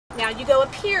Now you go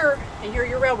up here and here are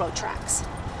your railroad tracks.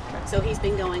 So he's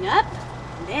been going up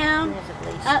and down,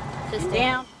 up and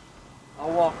down. I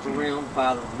walked around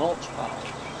by the mulch pile.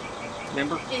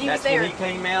 Remember? And That's when he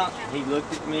came out, he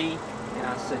looked at me, and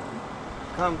I said,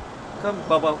 come,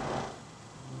 Bobo.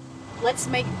 Let's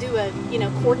do a,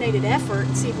 coordinated effort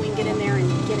and see if we can get in there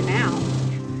and get him out.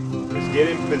 Just get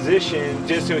in position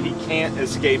just so he can't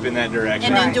escape in that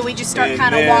direction. And then do we just start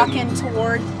kind of walking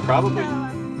toward? Probably.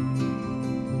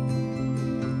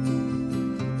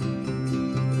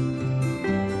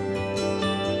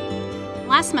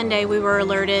 Last Monday we were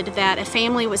alerted that a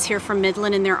family was here from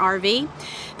Midland in their RV.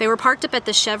 They were parked up at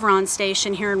the Chevron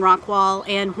station here in Rockwall,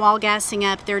 and while gassing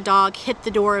up, their dog hit the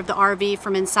door of the RV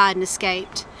from inside and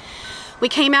escaped. We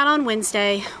came out on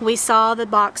Wednesday. We saw the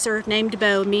boxer named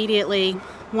Beaux immediately.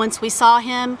 Once we saw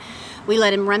him, we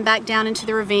let him run back down into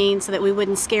the ravine so that we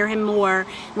wouldn't scare him more.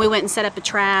 We went and set up a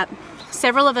trap.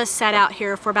 Several of us sat out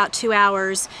here for about 2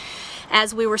 hours.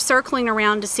 As we were circling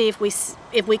around to see if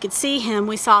we could see him,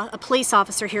 we saw a police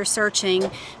officer here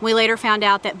searching. We later found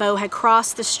out that Beaux had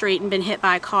crossed the street and been hit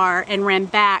by a car and ran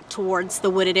back towards the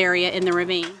wooded area in the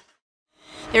ravine.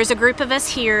 There's a group of us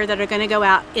here that are going to go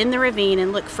out in the ravine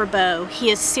and look for Beaux. He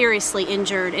is seriously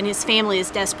injured and his family is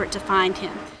desperate to find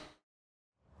him.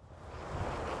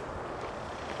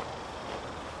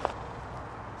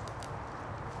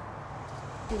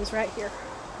 He was right here.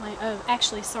 Oh,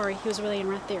 actually, sorry, he was laying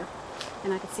right there.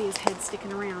 And I could see his head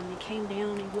sticking around. He came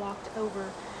down and he walked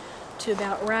over to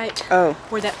about right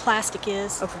where that plastic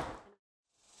is. Okay.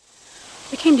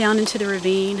 We came down into the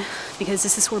ravine because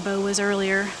this is where Beaux was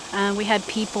earlier. We had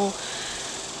people,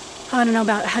 I don't know,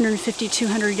 about 150,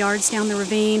 200 yards down the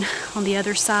ravine on the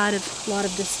other side of a lot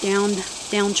of this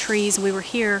down trees. We were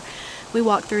here. We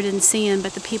walked through, didn't see him,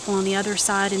 but the people on the other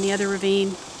side in the other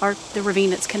ravine, or the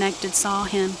ravine that's connected, saw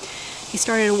him. He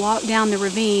started to walk down the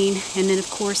ravine, and then of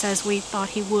course, as we thought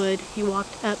he would, he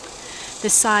walked up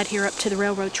this side here up to the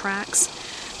railroad tracks.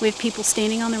 We have people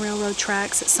standing on the railroad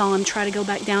tracks that saw him try to go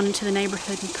back down into the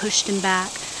neighborhood and pushed him back.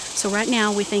 So right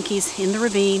now we think he's in the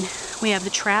ravine. We have the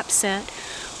trap set.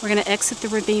 We're going to exit the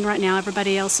ravine right now.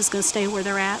 Everybody else is going to stay where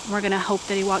they're at. We're going to hope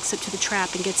that he walks up to the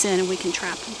trap and gets in and we can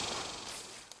trap him.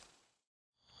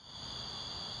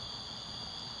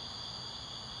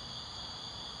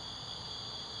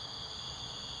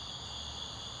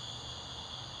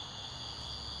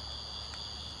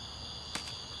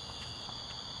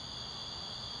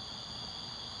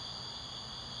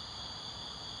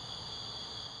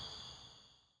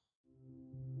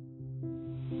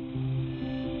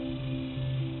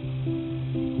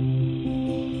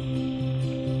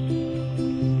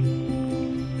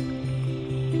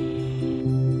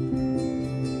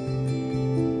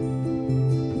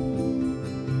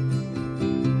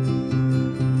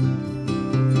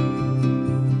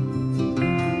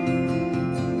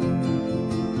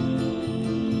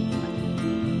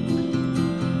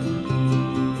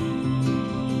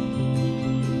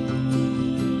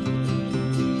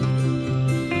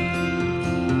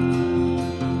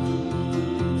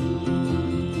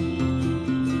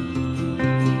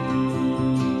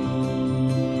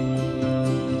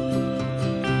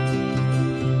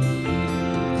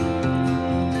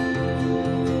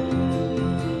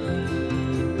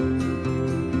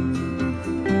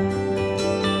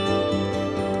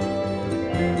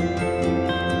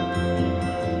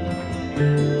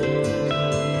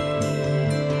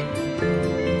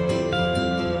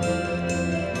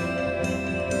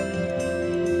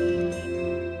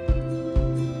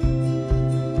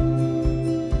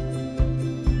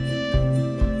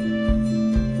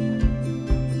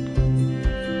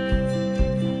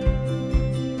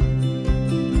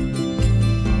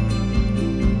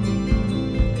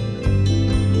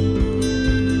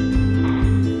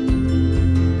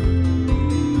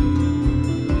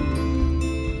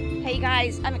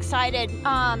 I'm excited.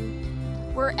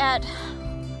 We're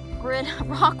in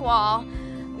Rockwall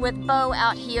with Beaux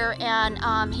out here,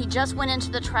 and he just went into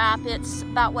the trap. It's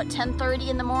about 10:30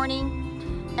 in the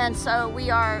morning, and so we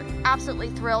are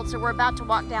absolutely thrilled. So we're about to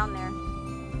walk down there.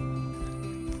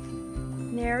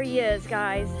 There he is,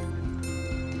 guys.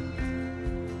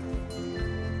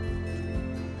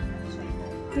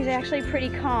 He's actually pretty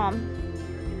calm.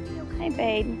 Hey,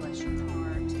 babe.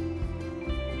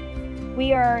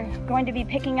 We are going to be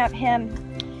picking up him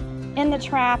in the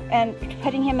trap and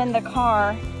putting him in the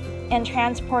car and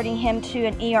transporting him to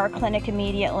an ER clinic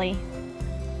immediately.